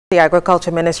The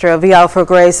Agriculture Minister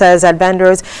Alfred says that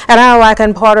vendors at Arawak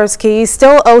and Potter's Key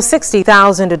still owe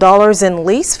 $60,000 in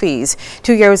lease fees.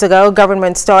 2 years ago,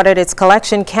 government started its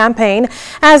collection campaign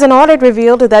as an audit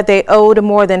revealed that they owed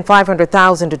more than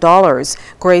 $500,000.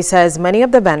 Gray says many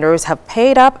of the vendors have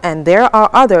paid up and there are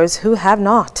others who have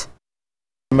not.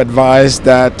 I'm advised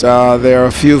that there are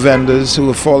a few vendors who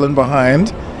have fallen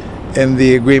behind in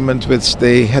the agreement which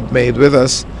they had made with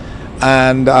us,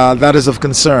 and that is of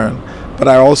concern. But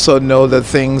I also know that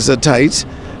things are tight,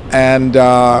 and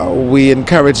we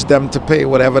encourage them to pay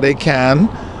whatever they can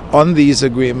on these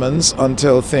agreements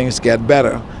until things get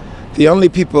better. The only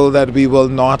people that we will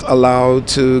not allow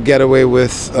to get away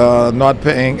with not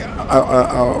paying,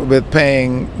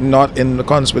 not in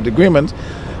accordance with the agreement,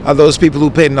 are those people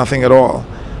who pay nothing at all.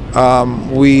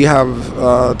 We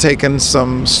have taken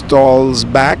some stalls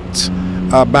back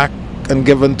and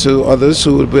given to others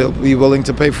who will be willing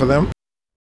to pay for them.